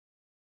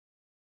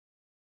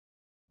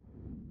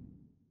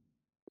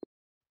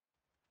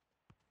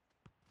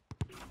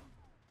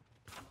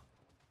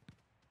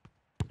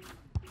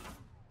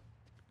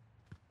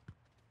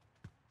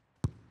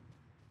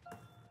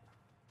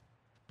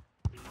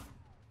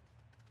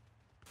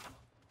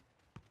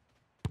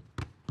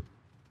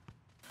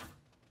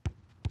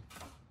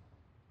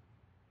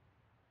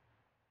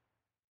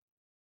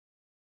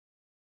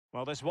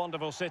Well, this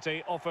wonderful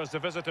city offers the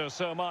visitors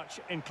so much,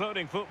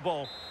 including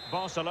football.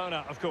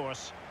 Barcelona, of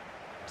course.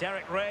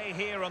 Derek Ray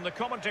here on the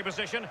commentary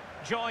position,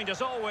 joined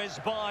as always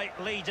by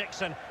Lee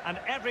Dixon, and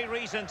every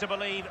reason to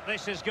believe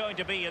this is going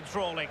to be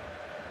enthralling.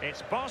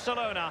 It's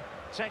Barcelona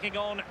taking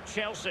on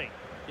Chelsea.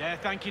 Yeah,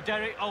 thank you,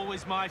 Derek.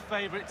 Always my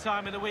favourite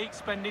time of the week,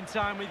 spending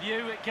time with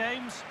you at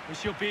games. We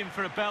should be in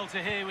for a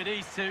belter here with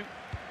these two.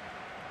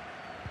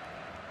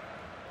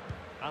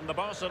 And the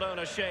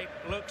Barcelona shape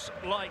looks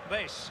like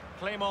this.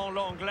 Clément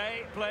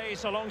Lenglet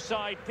plays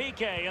alongside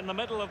Piqué in the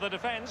middle of the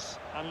defence,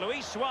 and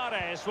Luis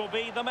Suarez will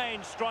be the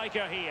main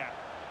striker here.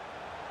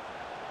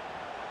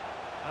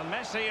 And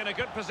Messi in a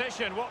good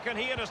position. What can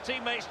he and his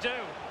teammates do?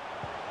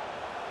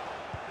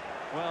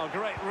 Well,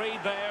 great read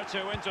there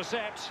to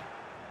intercept.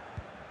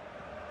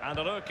 And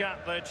a look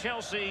at the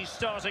Chelsea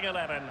starting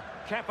 11.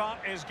 Kepa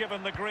is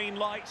given the green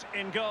light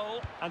in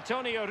goal.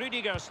 Antonio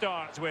Rudiger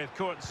starts with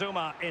Kurt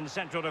Zouma in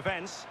central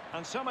defence.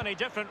 And so many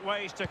different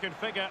ways to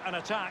configure an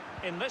attack.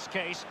 In this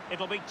case,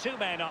 it'll be two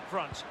men up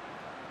front.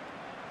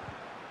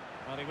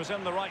 Well, he was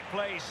in the right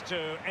place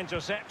to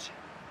intercept.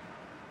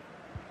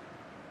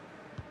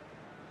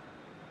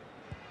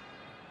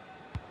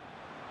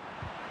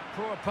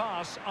 Poor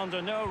pass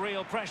under no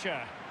real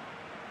pressure.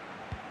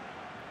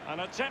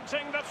 And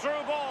attempting the through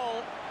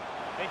ball.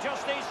 He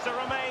just needs to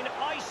remain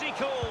icy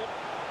cool.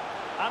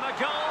 And a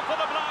goal for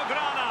the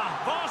Blaugrana.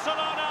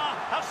 Barcelona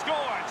have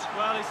scored.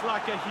 Well, it's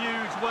like a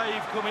huge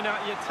wave coming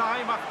at you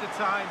time after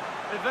time.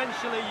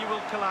 Eventually you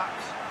will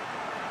collapse.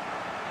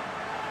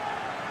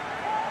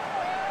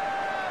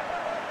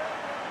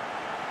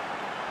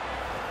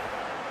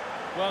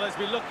 Well, as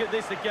we look at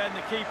this again,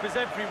 the keeper's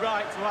every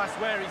right to ask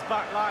where his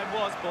back line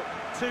was, but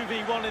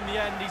 2v1 in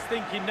the end. He's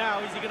thinking now,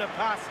 is he going to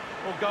pass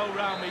or go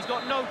round me? He's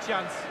got no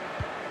chance.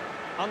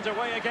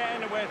 Underway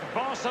again with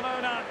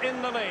Barcelona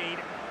in the lead.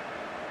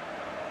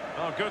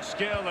 Oh, good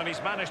skill, and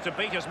he's managed to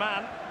beat his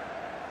man.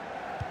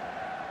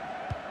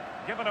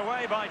 Given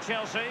away by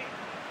Chelsea.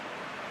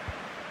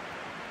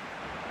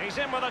 He's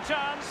in with a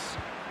chance.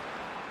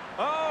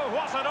 Oh,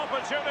 what an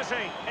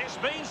opportunity. It's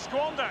been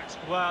squandered.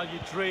 Well, you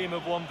dream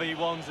of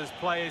 1v1s as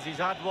players. He's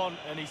had one,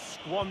 and he's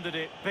squandered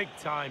it big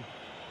time.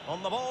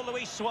 On the ball,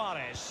 Luis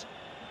Suarez.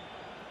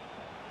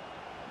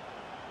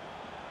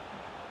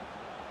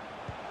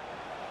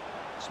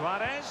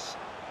 Suarez.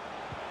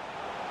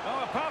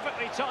 Oh, a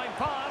perfectly timed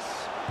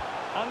pass.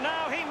 And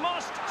now he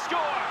must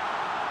score.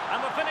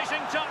 And the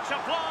finishing touch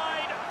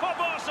applied for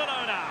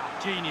Barcelona.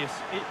 Genius.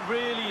 It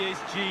really is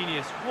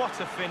genius. What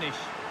a finish.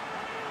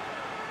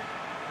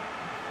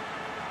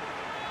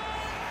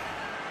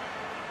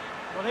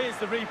 Well, here's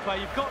the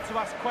replay. You've got to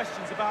ask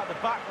questions about the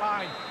back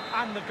line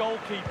and the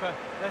goalkeeper.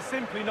 They're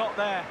simply not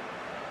there.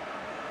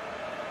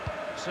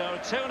 So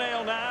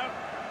 2-0 now.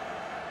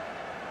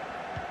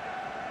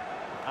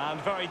 And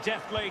very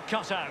deftly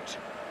cut out.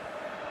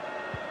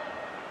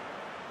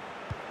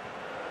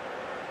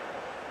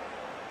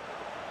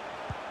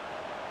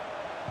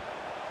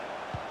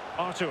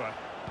 Artur,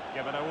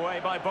 given away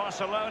by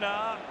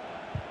Barcelona.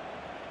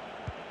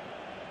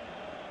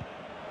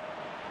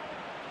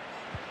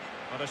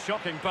 What a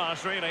shocking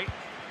pass, really.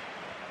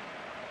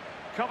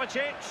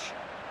 Kovacic.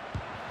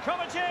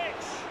 Kovacic!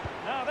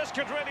 Now this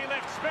could really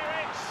lift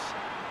spirits.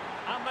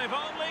 And they've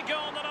only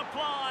gone and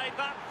applied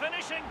that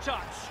finishing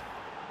touch.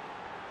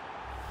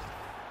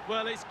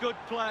 Well, it's good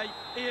play.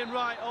 Ian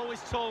Wright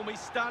always told me,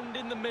 stand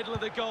in the middle of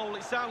the goal.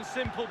 It sounds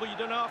simple, but you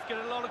don't have to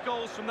get a lot of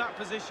goals from that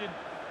position.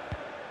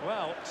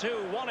 Well,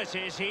 2-1 it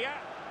is here.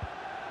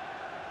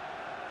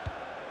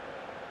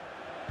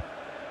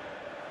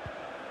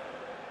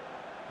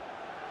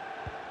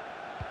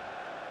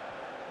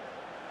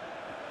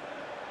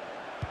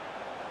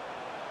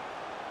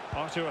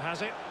 Artur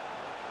has it.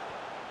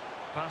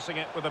 Passing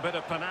it with a bit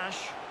of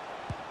panache.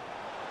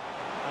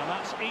 And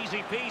that's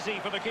easy peasy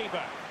for the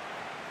keeper.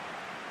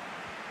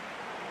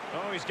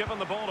 Oh, he's given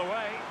the ball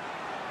away.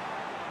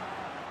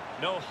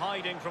 No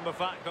hiding from the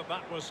fact that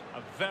that was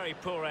a very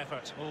poor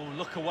effort. Oh,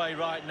 look away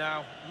right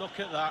now. Look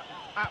at that.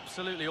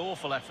 Absolutely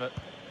awful effort.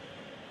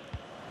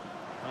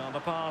 Well, the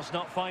pass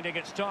not finding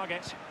its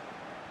target.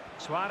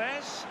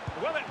 Suarez,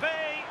 will it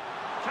be?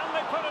 Can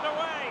they put it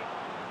away?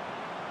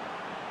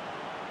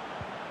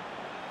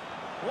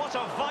 What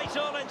a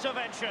vital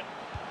intervention.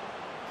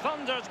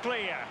 Thunder's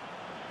clear.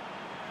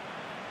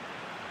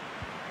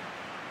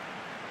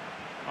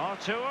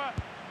 Artur,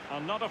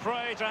 and not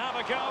afraid to have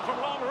a go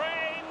from long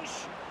range.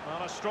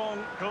 Well, a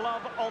strong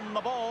glove on the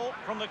ball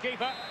from the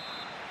keeper.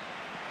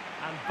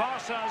 And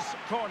Barca's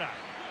corner.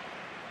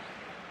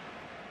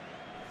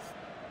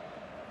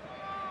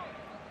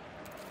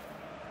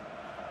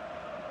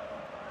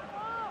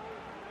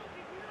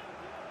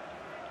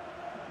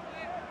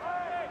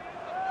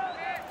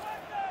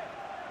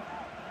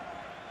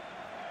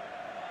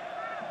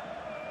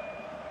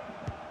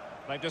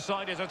 They've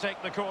decided to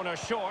take the corner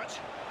short.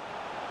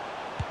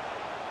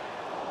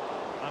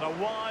 And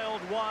a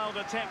wild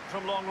attempt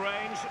from long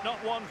range.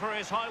 Not one for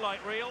his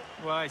highlight reel.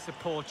 Well, it's a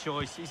poor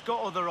choice. He's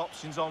got other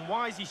options on.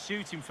 Why is he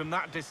shooting from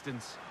that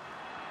distance?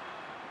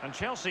 And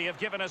Chelsea have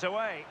given us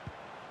away.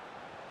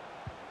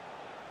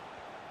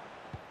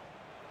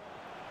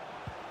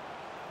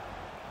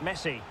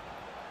 Messi.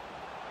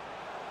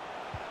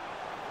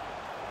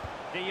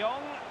 De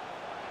Jong.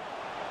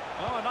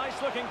 Oh, a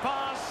nice looking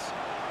pass.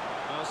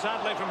 Well,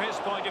 sadly from his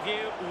point of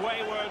view,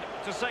 wayward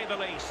to say the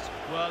least.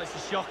 Well, it's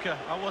a shocker.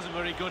 I wasn't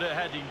very good at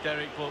heading,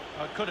 Derek, but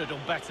I could have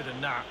done better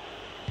than that.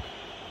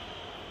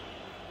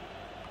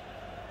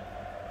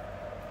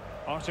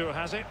 Artur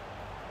has it.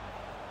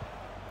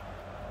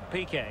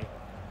 Piqué.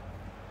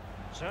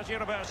 Sergio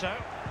Roberto.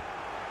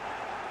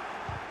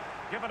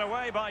 Given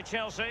away by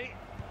Chelsea.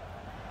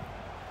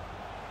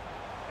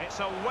 It's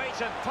a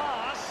weighted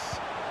pass.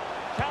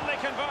 Can they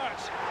convert?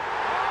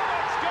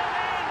 Oh, it's gone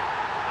in!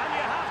 And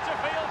you have to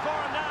feel for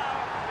him now.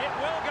 It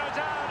will go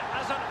down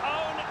as an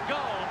own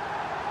goal.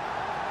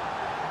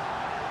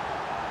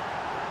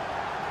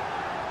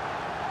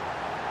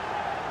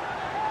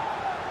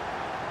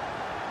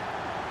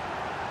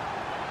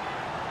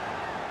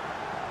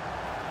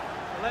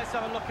 Let's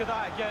have a look at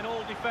that again.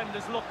 All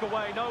defenders look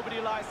away.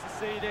 Nobody likes to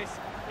see this.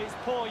 It's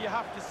poor, you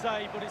have to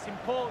say, but it's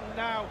important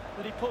now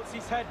that he puts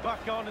his head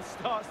back on and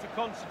starts to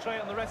concentrate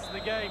on the rest of the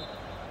game.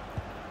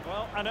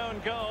 Well, an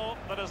own goal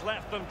that has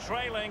left them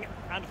trailing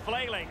and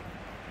flailing.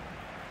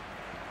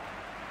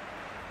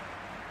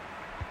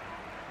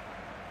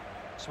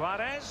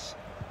 Suarez.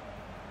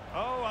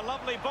 Oh, a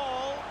lovely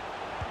ball.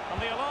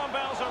 And the alarm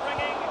bells are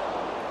ringing.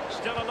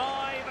 Still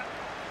alive.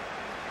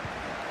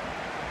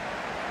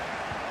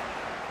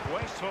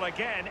 Wasteful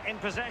again in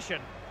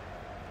possession.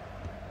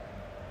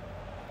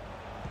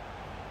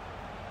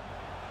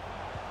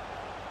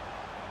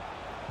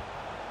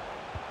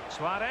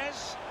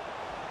 Suarez.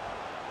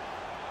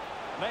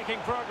 Making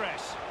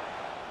progress.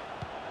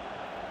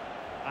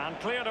 And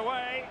cleared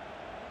away.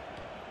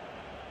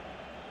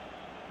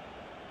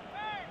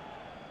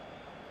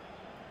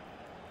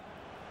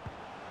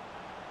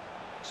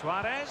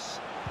 Suarez.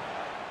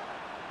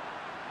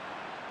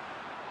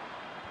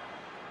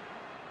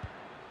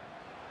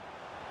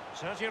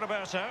 Sergio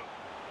Roberto.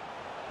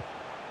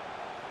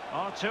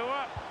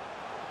 Artur.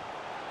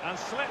 And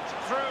slipped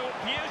through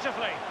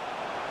beautifully.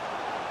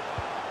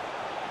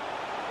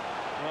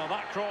 Well,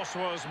 that cross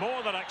was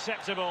more than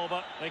acceptable,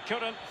 but they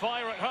couldn't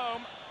fire it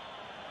home.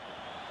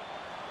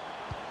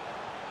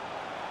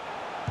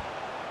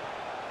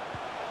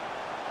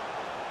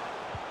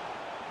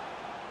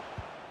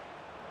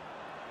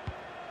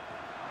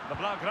 The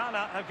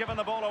Blaugrana have given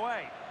the ball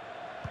away.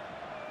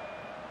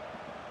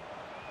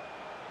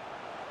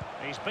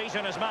 He's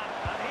beaten his man,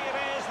 and here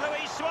is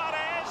Luis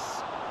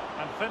Suarez!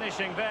 And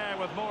finishing there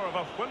with more of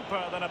a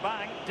whimper than a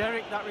bang.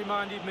 Derek, that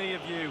reminded me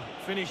of you,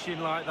 finishing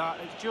like that.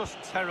 It's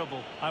just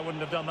terrible. I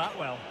wouldn't have done that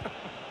well.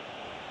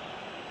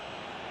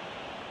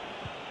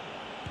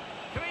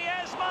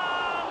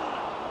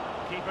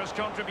 Griezmann! Keeper's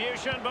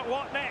contribution, but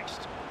what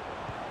next?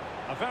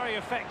 A very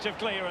effective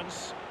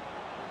clearance.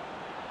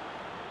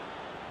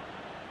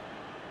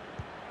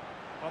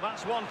 Well,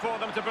 that's one for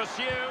them to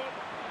pursue.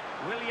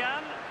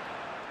 Willian.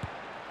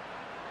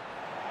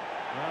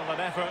 Well, an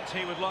effort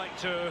he would like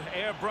to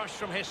airbrush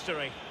from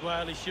history.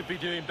 Well, he should be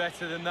doing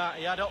better than that.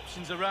 He had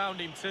options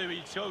around him too.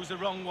 He chose the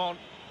wrong one.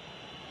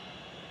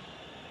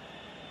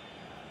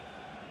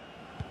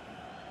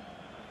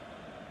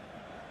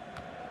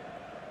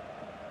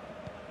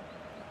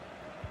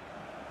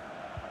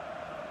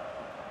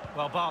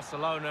 Well,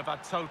 Barcelona have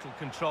had total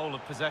control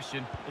of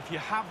possession. If you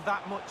have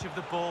that much of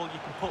the ball, you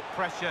can put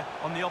pressure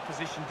on the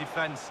opposition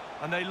defence.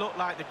 And they look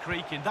like they're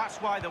creaking. That's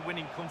why they're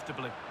winning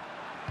comfortably.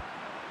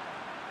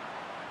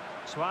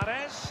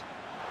 Suarez.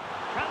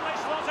 Can they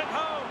slot it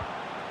home?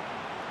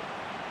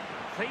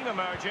 Theme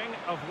emerging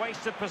of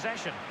wasted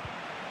possession.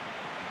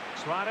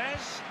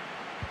 Suarez.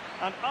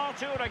 And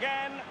Artur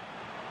again.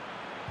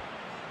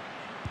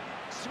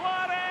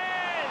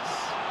 Suarez!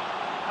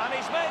 And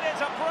he's made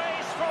it a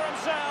brace for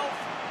himself.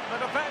 The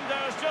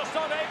defender's just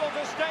unable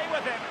to stay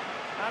with him.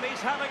 And he's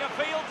having a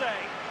field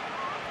day.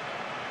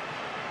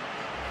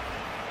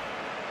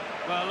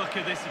 Well, look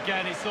at this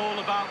again. It's all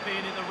about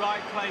being in the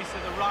right place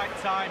at the right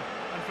time.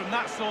 And from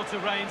that sort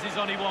of range, there's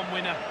only one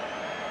winner.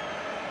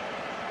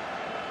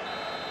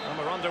 And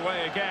we're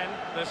underway again.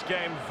 This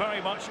game very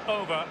much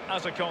over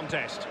as a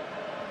contest.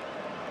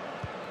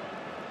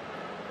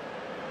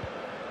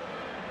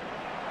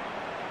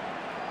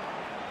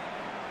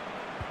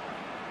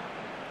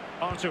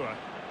 Artur.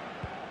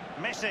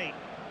 Messi.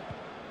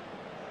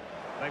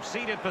 They've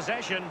ceded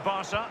possession,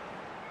 Barca.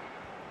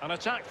 An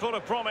attack full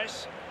of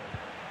promise.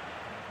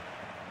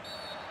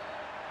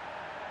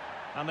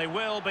 And they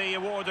will be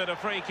awarded a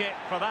free kick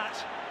for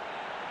that.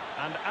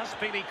 And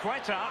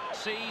Azpilicueta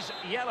sees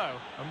yellow.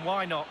 And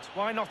why not?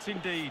 Why not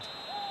indeed?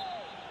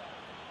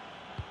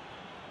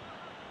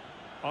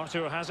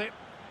 Artur has it.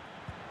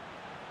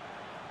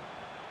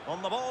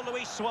 On the ball,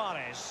 Luis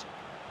Suarez.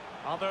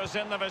 Others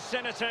in the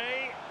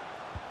vicinity.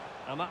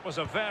 And that was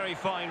a very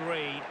fine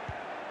read.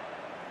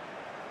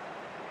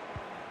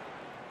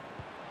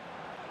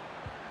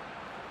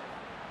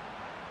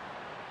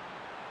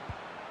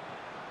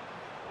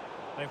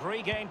 They've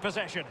regained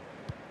possession.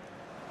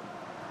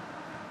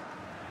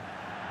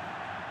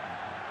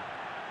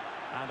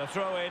 And a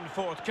throw-in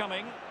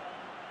forthcoming.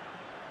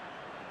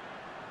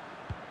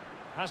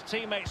 Has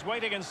teammates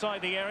waiting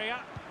inside the area.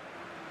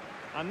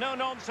 And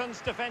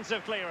no-nonsense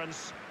defensive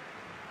clearance.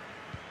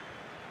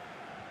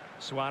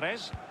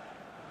 Suarez.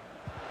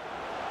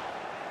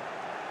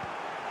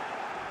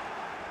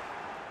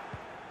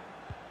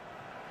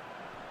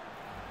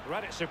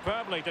 Read it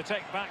superbly to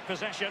take back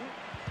possession.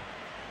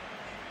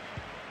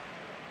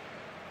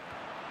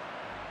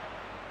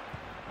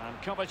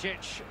 And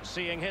Kovacic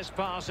seeing his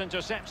pass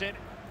intercepted.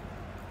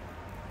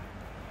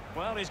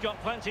 Well, he's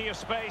got plenty of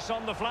space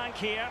on the flank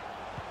here.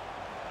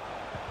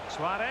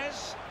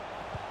 Suarez.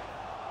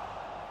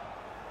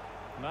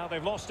 Now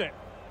they've lost it.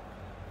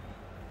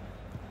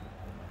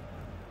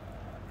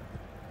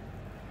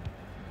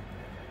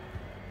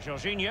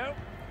 Jorginho.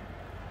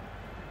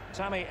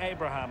 Tammy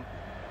Abraham.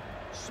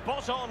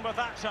 Spot on with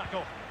that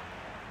tackle.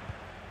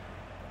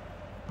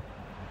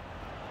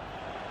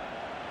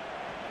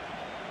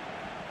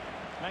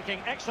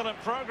 Making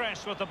excellent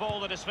progress with the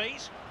ball at his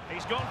feet.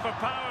 He's gone for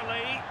power,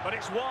 Lee, but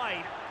it's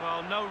wide.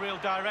 Well, no real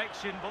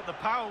direction, but the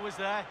power was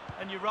there.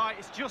 And you're right,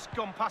 it's just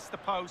gone past the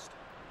post.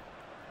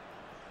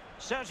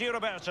 Sergio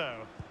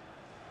Roberto.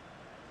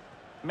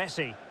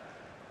 Messi.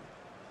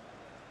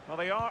 Well,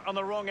 they are on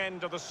the wrong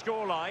end of the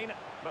scoreline.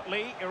 But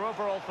Lee, your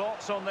overall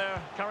thoughts on their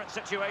current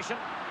situation?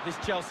 This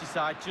Chelsea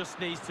side just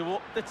needs to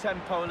up the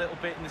tempo a little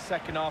bit in the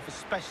second half,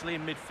 especially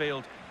in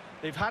midfield.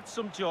 They've had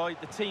some joy,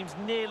 the team's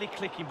nearly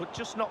clicking, but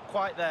just not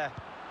quite there.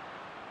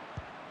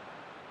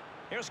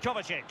 Here's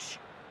Kovacic.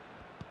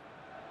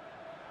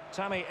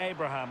 Tammy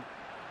Abraham.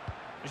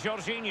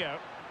 Jorginho.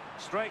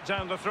 Straight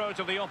down the throat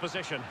of the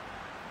opposition.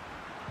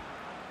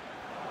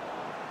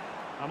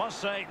 I must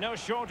say, no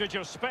shortage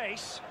of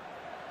space.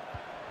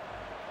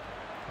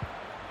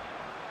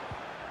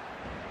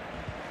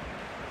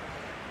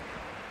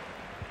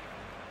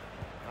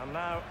 And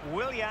now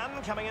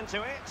Willian coming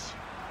into it.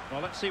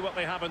 Well, let's see what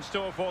they have in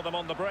store for them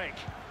on the break.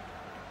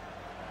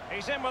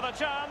 He's in with a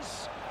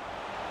chance.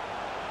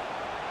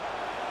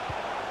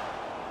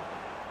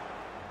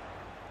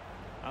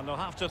 And they'll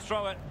have to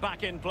throw it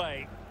back in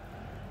play.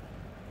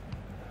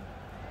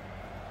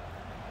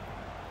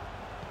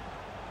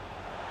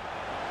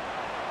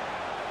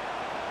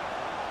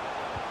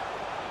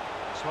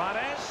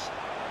 Suarez.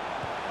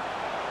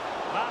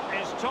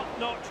 That is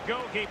top-notch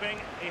goalkeeping.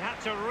 He had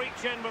to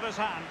reach in with his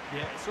hand.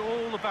 Yeah, it's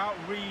all about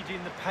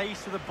reading the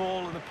pace of the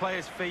ball and the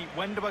player's feet.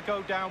 When do I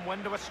go down?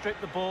 When do I strip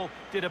the ball?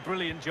 Did a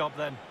brilliant job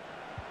then.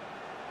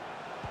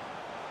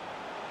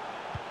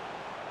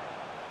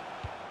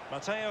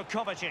 Mateo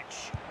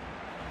Kovacic.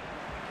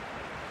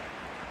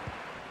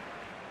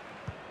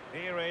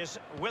 Here is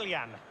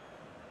Willian.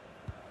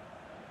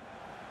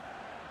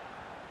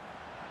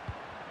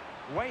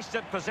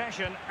 Wasted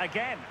possession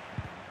again.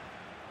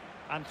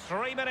 And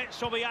 3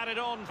 minutes will be added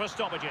on for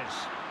stoppages.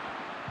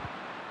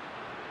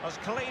 As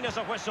clean as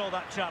a whistle,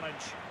 that challenge.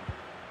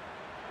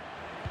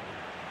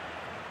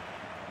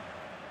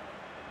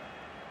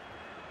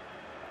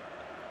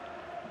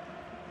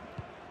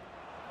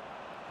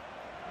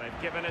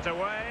 They've given it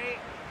away.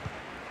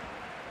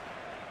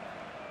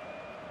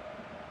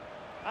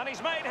 And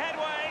he's made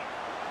headway.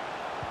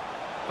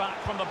 Back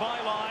from the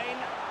byline.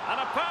 And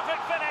a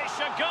perfect finish,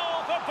 a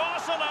goal for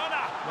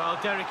Barcelona. Well,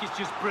 Derek is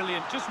just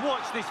brilliant. Just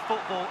watch this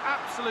football,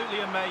 absolutely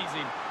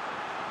amazing.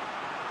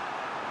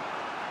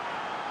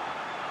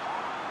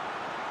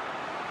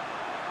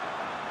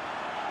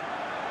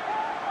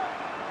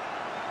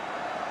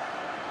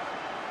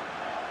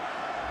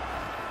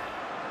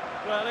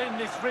 Well, in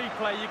this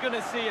replay, you're going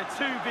to see a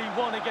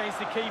 2v1 against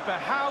the keeper.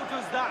 How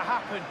does that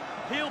happen?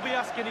 He'll be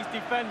asking his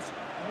defence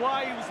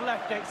why he was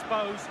left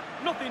exposed.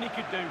 Nothing he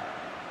could do.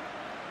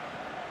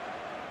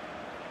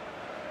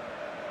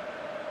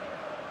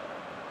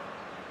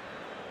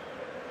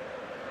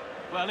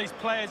 Well, his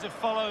players have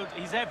followed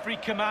his every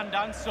command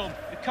and some.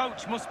 The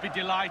coach must be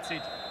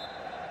delighted.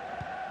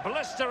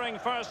 Blistering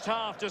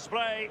first-half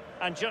display,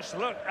 and just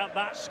look at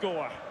that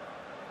score.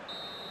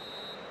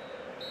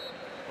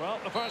 Well,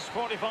 the first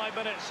 45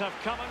 minutes have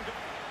come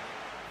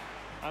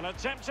and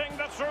attempting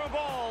the through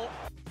ball.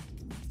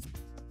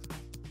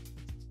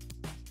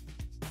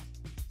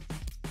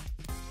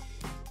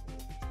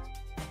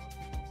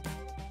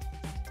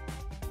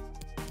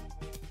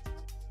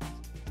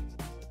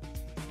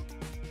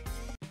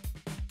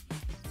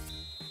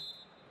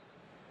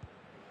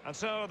 And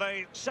so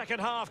the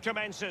second half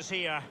commences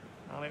here.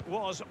 And it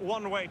was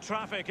one-way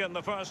traffic in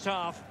the first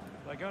half.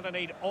 They're going to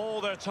need all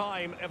their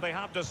time if they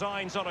have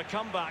designs on a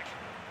comeback.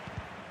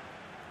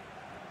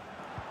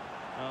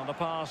 And the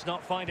pass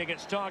not finding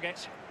its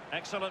target.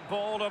 Excellent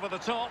ball over the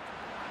top.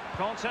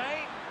 Conte.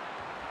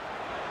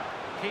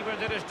 Keeper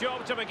did his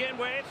job to begin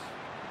with.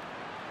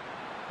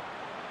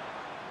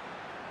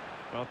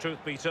 Well,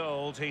 truth be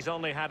told, he's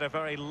only had a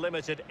very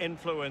limited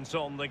influence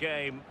on the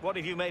game. What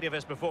have you made of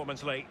his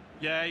performance, Lee?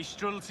 Yeah, he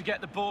struggled to get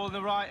the ball in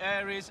the right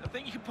areas. I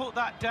think you can put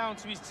that down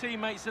to his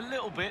teammates a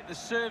little bit. The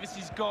service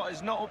he's got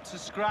is not up to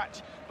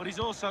scratch, but he's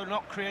also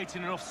not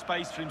creating enough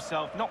space for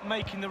himself, not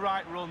making the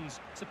right runs.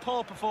 It's a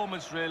poor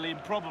performance, really,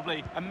 and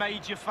probably a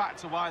major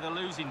factor why they're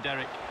losing,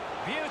 Derek.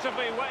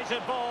 Beautifully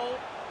weighted ball.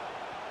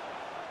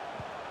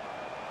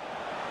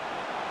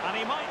 And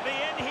he might be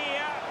in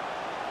here.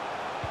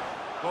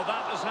 Well,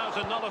 that is how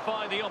to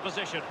nullify the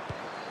opposition.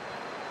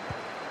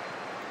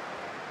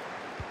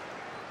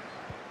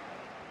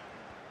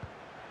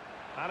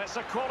 And it's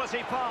a quality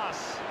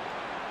pass.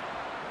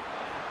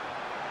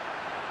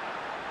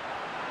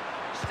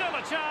 Still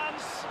a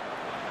chance.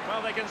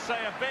 Well, they can say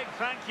a big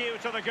thank you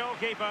to the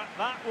goalkeeper.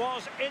 That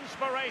was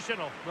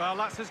inspirational. Well,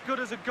 that's as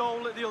good as a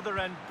goal at the other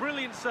end.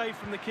 Brilliant save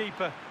from the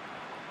keeper.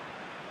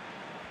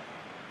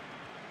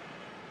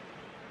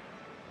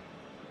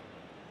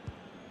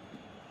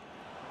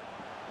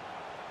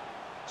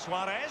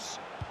 Suarez.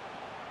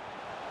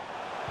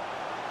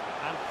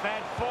 And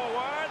fed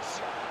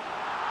forwards.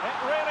 It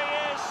really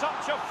is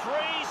such a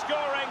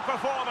free-scoring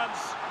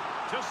performance.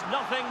 Just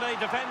nothing the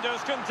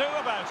defenders can do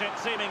about it,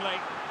 seemingly.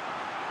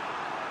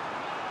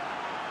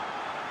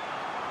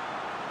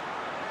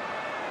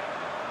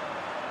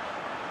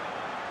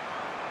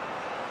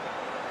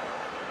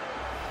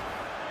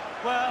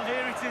 Well,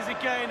 here it is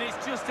again.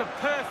 It's just a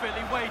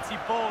perfectly weighted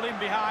ball in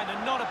behind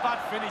and not a bad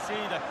finish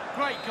either.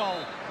 Great goal.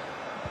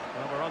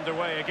 Well, we're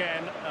underway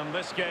again, and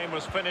this game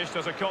was finished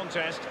as a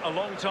contest a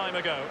long time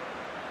ago.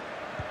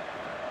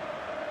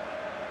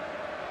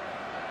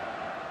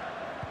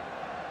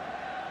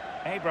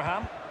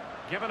 Abraham,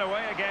 given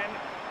away again.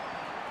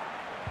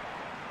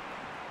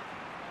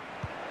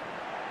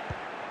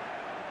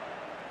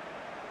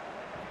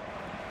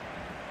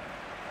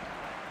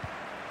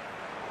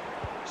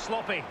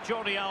 Sloppy,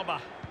 Jordi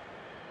Alba.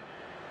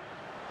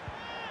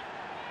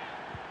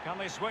 Can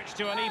they switch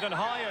to an even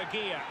higher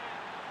gear?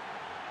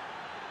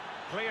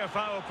 Clear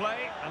foul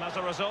play, and as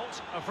a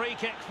result, a free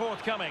kick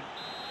forthcoming.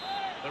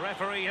 The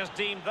referee has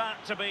deemed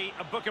that to be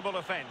a bookable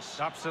offence.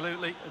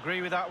 Absolutely,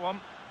 agree with that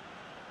one.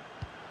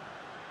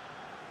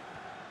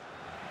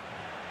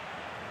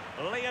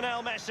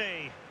 Lionel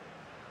Messi.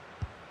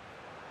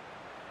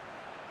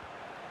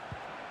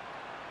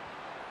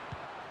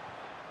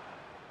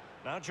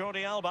 Now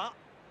Jordi Alba.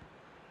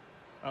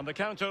 And the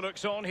counter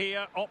looks on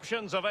here.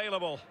 Options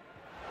available.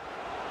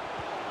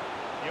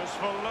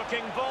 Useful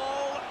looking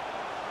ball.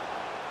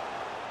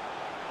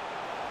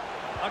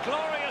 A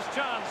glorious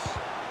chance.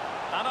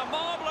 And a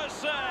marvellous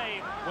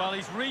save. Well,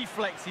 his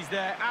reflexes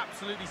there,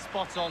 absolutely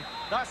spot on.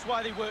 That's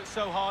why they work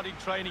so hard in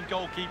training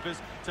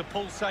goalkeepers, to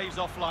pull saves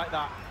off like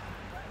that.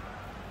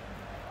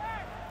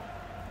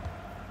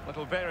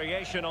 Little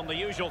variation on the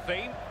usual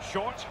theme.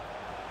 Short.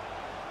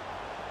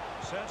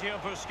 Sergio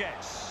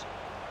Busquets.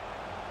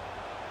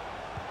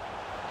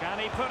 Can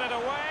he put it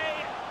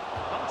away?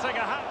 Hunting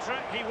a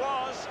hat-trick he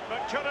was,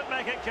 but couldn't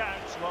make it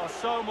count. Well,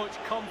 so much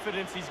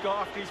confidence he's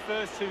got after his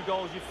first two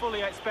goals. You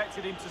fully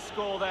expected him to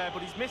score there,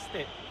 but he's missed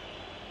it.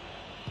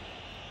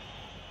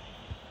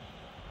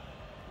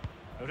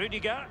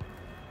 Rudiger.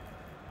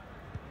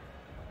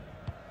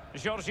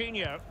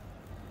 Jorginho.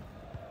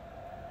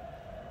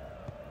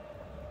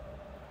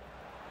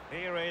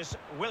 Here is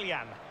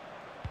Willian.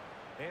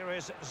 Here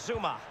is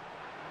Zuma.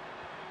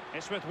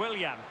 It's with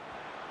Willian.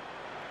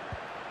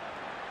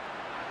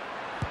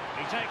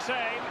 He takes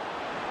aim.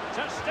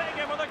 Ter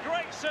Stegen with a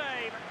great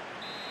save.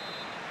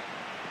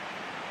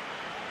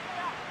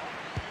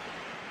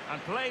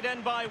 And played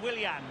in by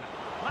Willian.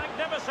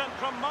 Magnificent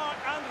from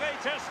Marc-Andre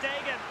Ter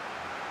Stegen.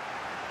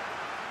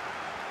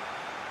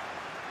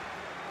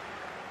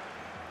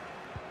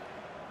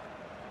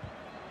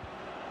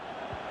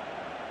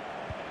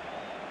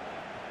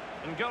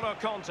 N'Golo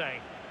Kanté.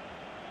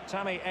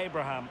 Tammy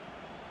Abraham.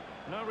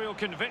 No real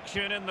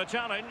conviction in the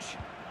challenge.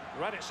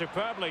 Read it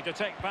superbly to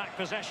take back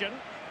possession.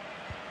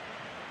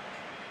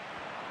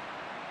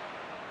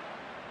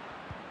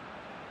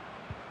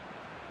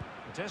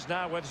 It is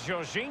now with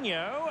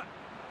Jorginho.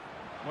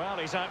 Well,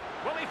 he's out.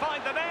 Will he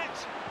find the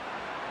net?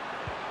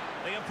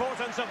 The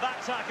importance of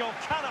that tackle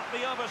cannot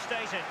be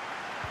overstated.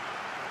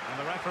 And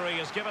the referee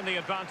has given the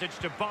advantage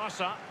to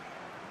Barca.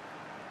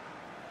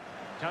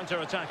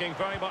 Counter-attacking,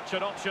 very much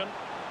an option.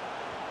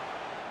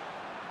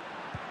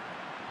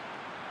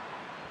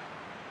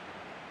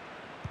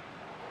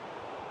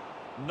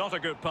 Not a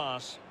good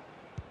pass.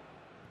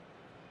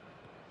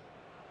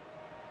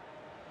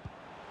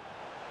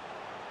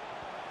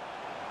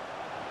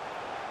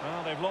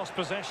 Well, they've lost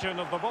possession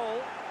of the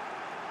ball.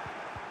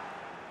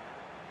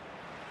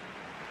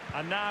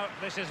 And now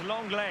this is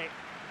Longley.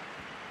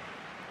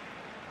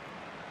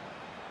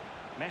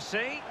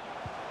 Messi.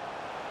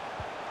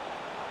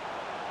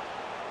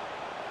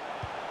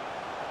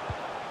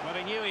 But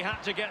he knew he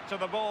had to get to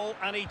the ball,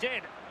 and he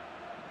did.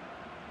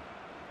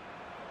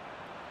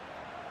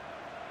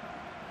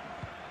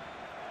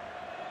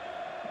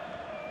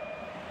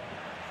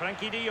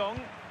 Frankie de Jong.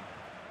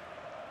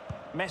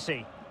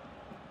 Messi.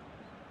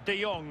 De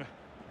Jong.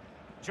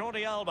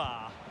 Jordi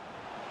Alba.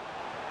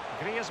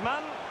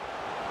 Griezmann.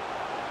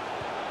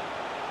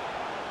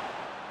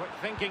 Quick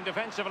thinking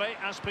defensively,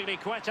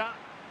 Azpilicueta.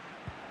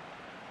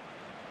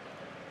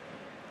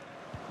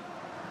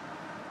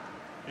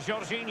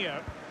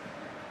 Jorginho.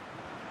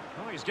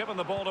 Oh, he's given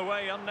the ball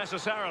away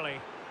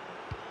unnecessarily.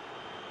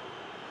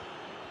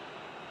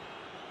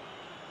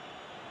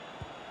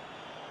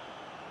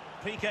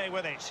 Piqué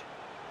with it.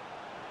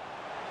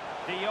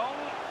 De Jong.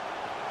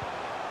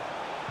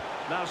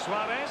 Now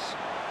Suarez.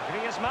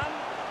 Griezmann.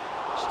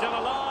 Still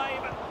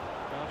alive.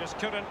 Well, just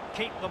couldn't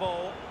keep the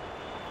ball.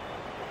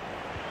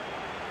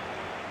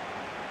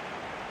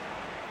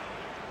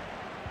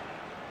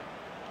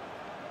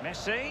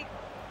 Messi.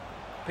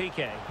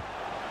 Piqué.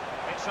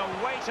 It's a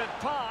weighted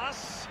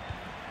pass.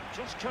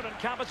 Just couldn't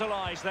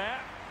capitalise there.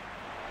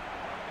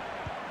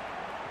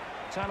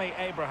 Tammy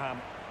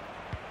Abraham.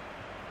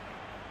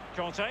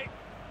 Conte.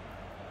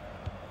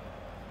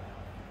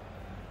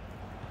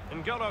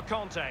 N'Golo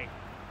Conte.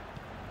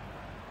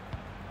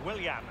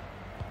 Willian.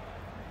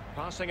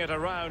 Passing it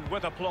around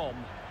with aplomb.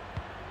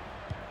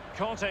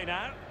 Conte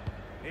now.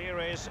 Here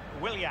is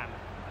Willian.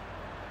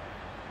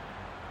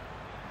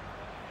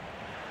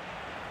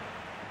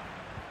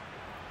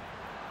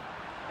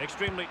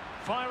 Extremely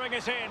firing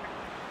it in.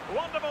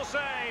 Wonderful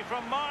save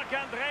from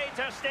Marc-André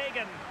ter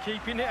Stegen.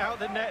 Keeping it out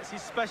the net's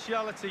his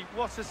speciality.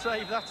 What a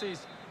save that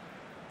is.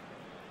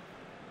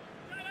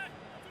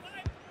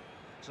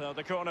 So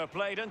the corner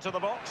played into the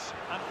box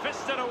and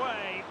fisted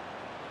away.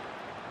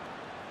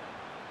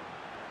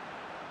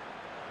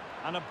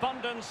 An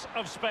abundance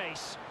of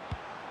space.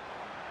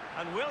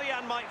 And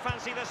Willian might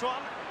fancy this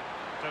one.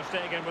 Ter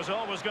Stegen was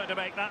always going to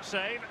make that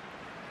save.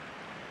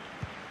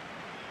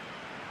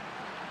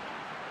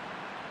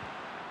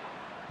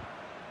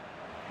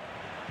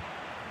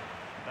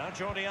 Now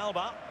Jordi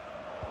Alba.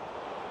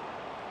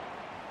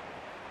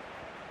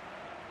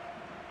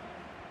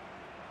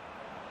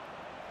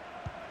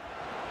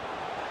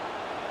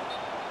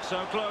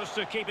 So close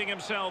to keeping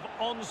himself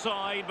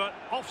onside, but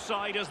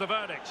offside is the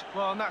verdict.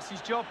 Well, and that's his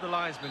job, the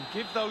linesman.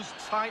 Give those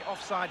tight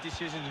offside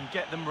decisions and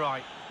get them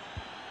right.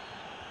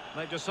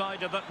 They've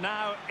decided that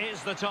now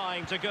is the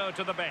time to go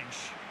to the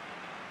bench.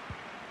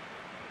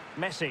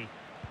 Messi.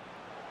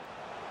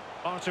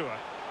 Artur.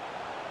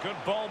 Good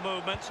ball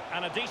movement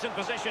and a decent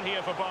position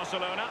here for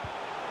Barcelona.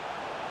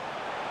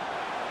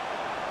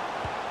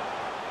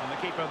 And the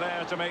keeper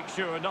there to make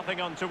sure nothing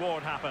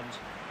untoward happened.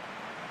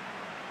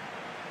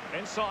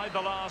 Inside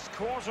the last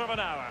quarter of an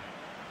hour.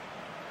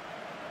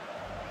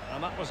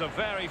 And that was a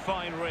very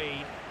fine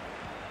read.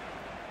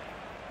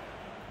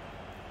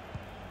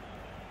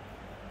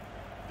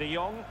 De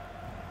Jong.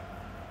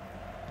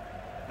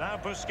 Now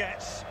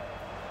Busquets.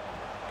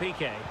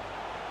 Piqué.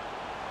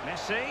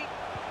 Messi.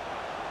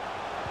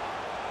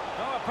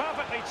 Oh, a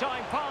perfectly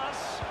timed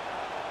pass.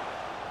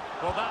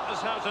 Well, that is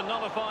how to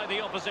nullify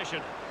the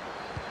opposition.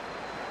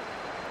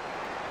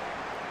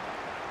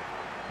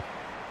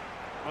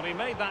 Well, he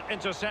made that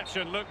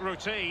interception look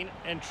routine.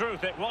 In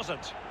truth, it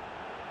wasn't.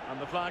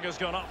 And the flag has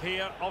gone up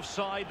here,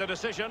 offside the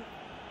decision.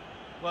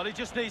 Well, he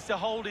just needs to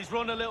hold his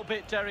run a little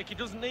bit, Derek. He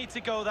doesn't need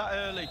to go that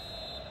early.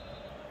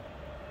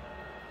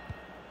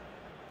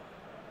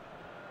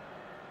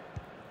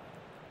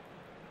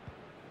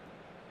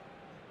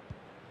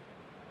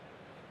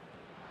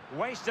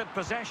 Wasted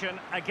possession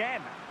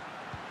again.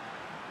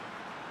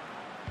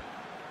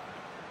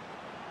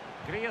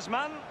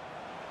 Griezmann.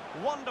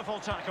 Wonderful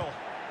tackle.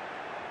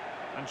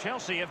 And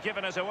Chelsea have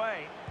given us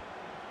away.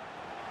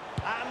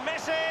 And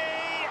Messi!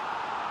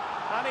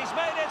 And he's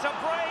made it a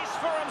brace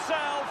for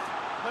himself.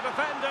 The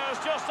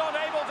defender's just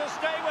unable to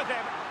stay with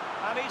him.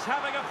 And he's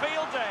having a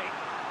field day.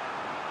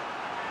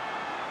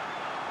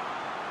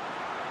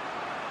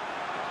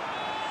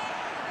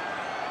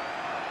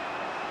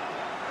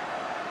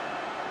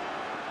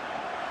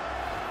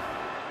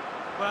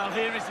 Well,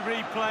 here is the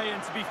replay,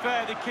 and to be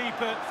fair, the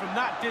keeper from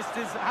that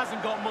distance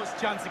hasn't got much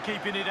chance of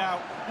keeping it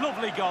out.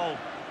 Lovely goal.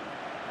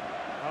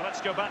 Well,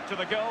 let's go back to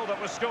the goal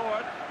that was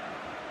scored.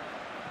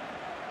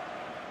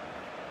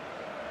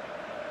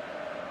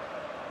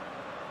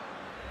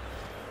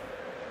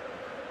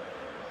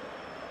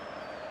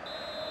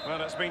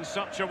 Well, it's been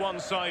such a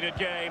one-sided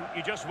game.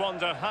 You just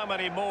wonder how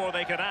many more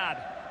they could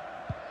add.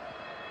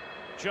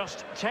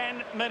 Just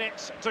 10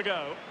 minutes to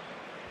go.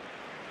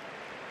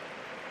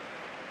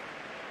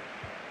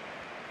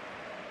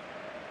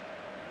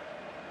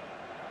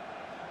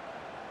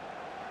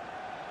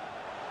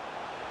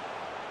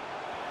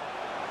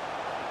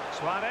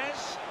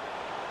 Suarez.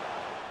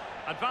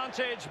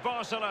 Advantage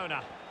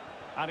Barcelona.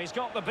 And he's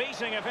got the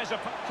beating of his...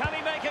 Can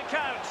he make it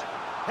count?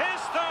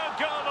 His third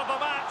goal of the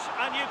match,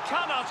 and you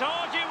cannot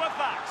argue with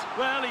that.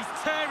 Well, he's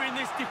tearing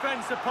this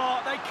defence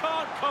apart. They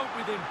can't cope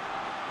with him.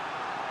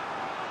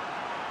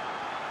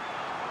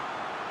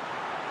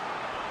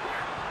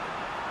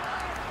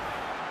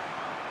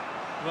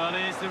 Well,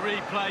 here's the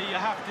replay. You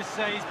have to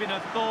say he's been a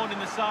thorn in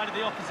the side of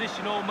the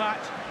opposition all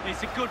match.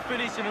 It's a good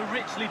finish and a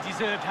richly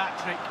deserved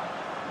hat-trick.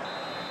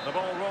 The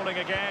ball rolling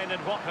again in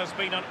what has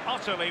been an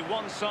utterly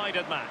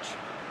one-sided match.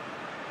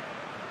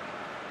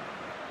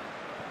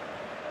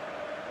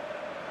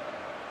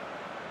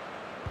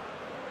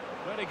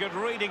 Very good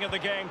reading of the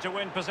game to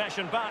win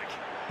possession back.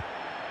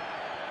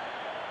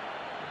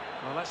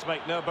 Well, let's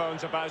make no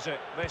bones about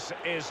it. This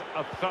is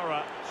a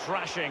thorough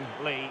thrashing,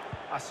 Lee.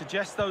 I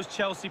suggest those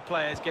Chelsea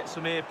players get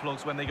some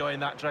earplugs when they go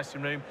in that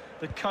dressing room.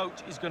 The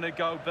coach is going to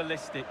go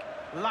ballistic.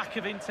 Lack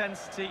of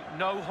intensity,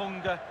 no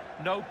hunger,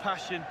 no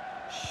passion.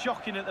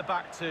 Shocking at the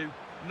back too.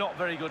 Not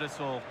very good at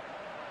all.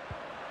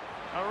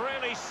 A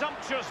really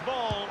sumptuous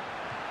ball.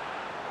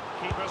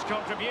 Keeper's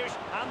contribution,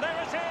 and there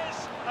it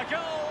is, a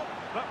goal.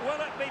 But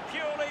will it be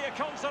purely a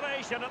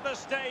consolation at this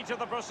stage of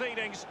the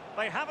proceedings?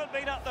 They haven't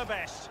been at their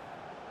best.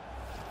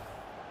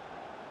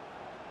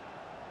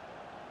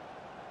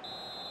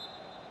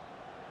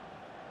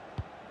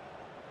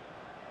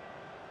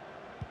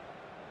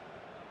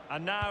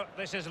 And now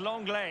this is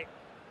Longley.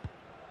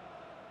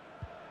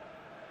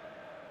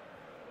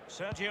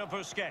 Sergio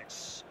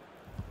Busquets.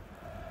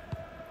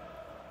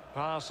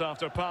 Pass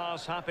after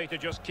pass, happy to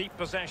just keep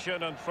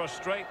possession and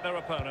frustrate their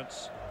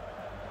opponents.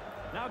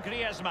 Now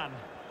Griezmann.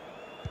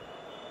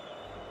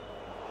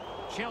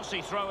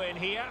 Chelsea throw in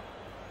here.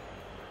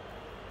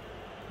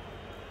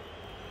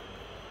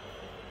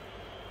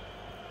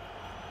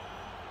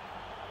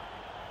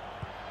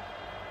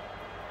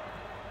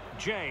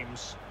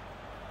 James.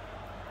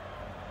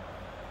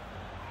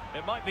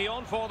 It might be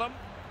on for them.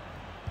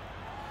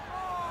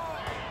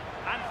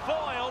 And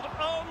foiled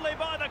only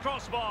by the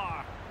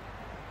crossbar.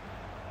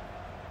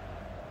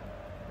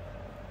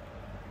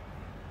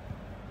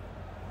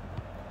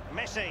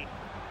 Messi.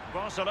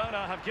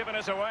 Barcelona have given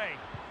us away.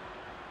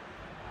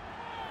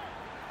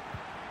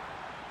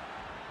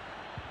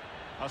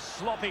 A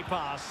sloppy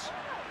pass.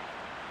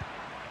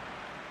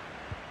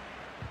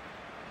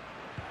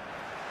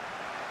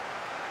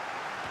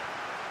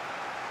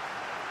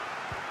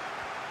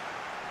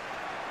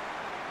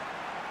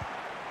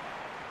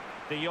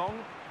 De Jong.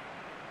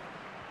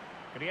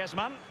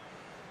 Griezmann.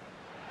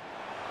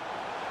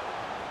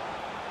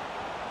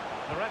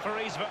 The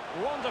referee's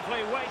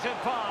wonderfully weighted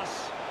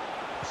pass.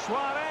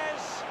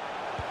 Suarez.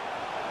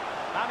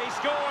 And he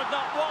scored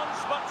not once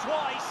but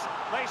twice.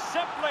 They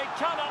simply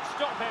cannot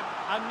stop him.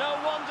 And no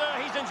wonder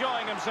he's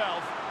enjoying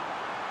himself.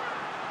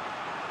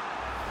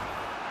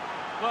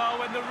 Well,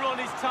 when the run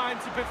is timed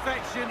to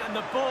perfection and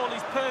the ball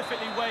is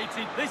perfectly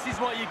weighted, this is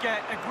what you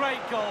get, a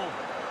great goal.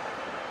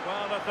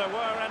 Well, if there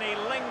were any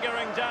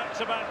lingering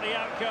doubts about the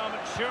outcome,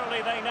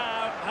 surely they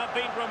now have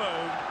been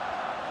removed.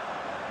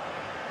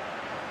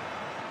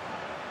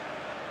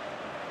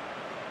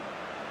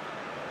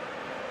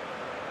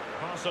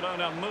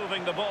 Barcelona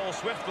moving the ball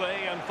swiftly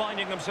and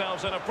finding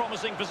themselves in a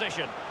promising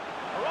position.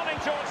 Running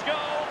towards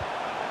goal.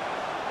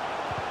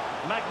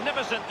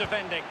 Magnificent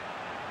defending.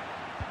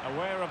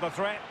 Aware of the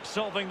threat,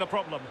 solving the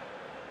problem.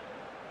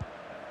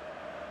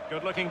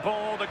 Good-looking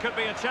ball, there could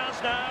be a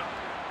chance now.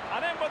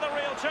 And in with a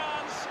real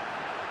chance.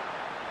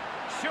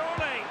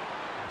 Surely,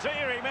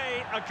 dearie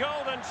me, a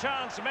golden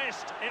chance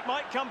missed. It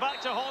might come back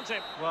to haunt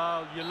him.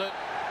 Well, you look...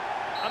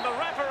 And the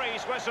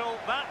referee's whistle,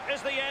 that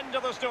is the end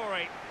of the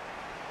story.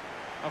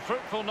 A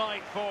fruitful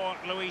night for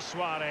Luis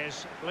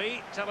Suarez.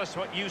 Lee, tell us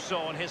what you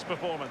saw in his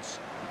performance.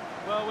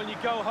 Well, when you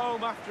go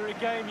home after a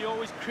game, you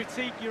always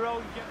critique your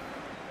own game.